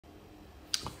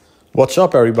What's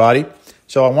up, everybody?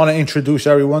 So I want to introduce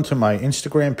everyone to my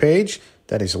Instagram page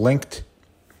that is linked,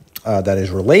 that is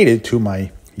related to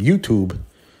my YouTube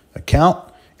account,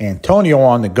 Antonio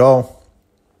on the Go.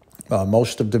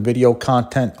 Most of the video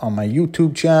content on my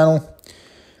YouTube channel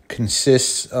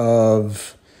consists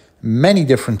of many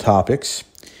different topics,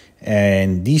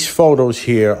 and these photos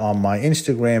here on my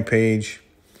Instagram page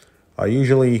are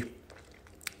usually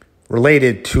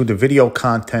related to the video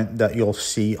content that you'll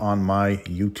see on my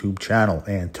YouTube channel,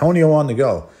 Antonio on the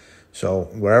Go. So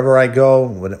wherever I go,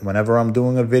 whenever I'm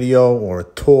doing a video or a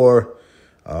tour,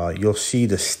 you'll see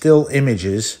the still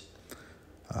images,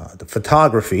 the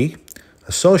photography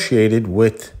associated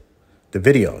with the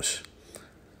videos.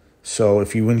 So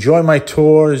if you enjoy my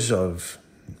tours of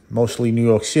mostly New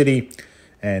York City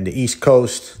and the East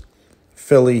Coast,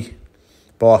 Philly,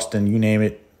 Boston, you name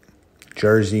it,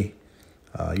 Jersey,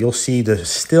 you'll see the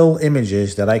still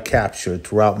images that I captured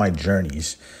throughout my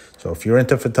journeys. So if you're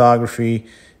into photography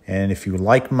and if you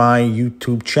like my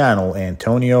YouTube channel,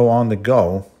 Antonio on the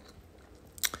Go,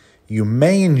 you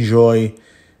may enjoy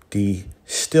the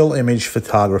still image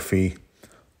photography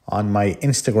on my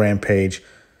Instagram page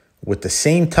with the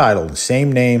same title, the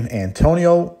same name,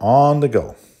 Antonio on the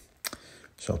Go.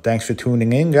 So thanks for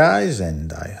tuning in, guys,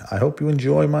 and I hope you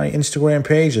enjoy my Instagram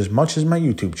page as much as my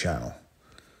YouTube channel.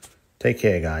 Take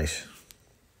care, guys.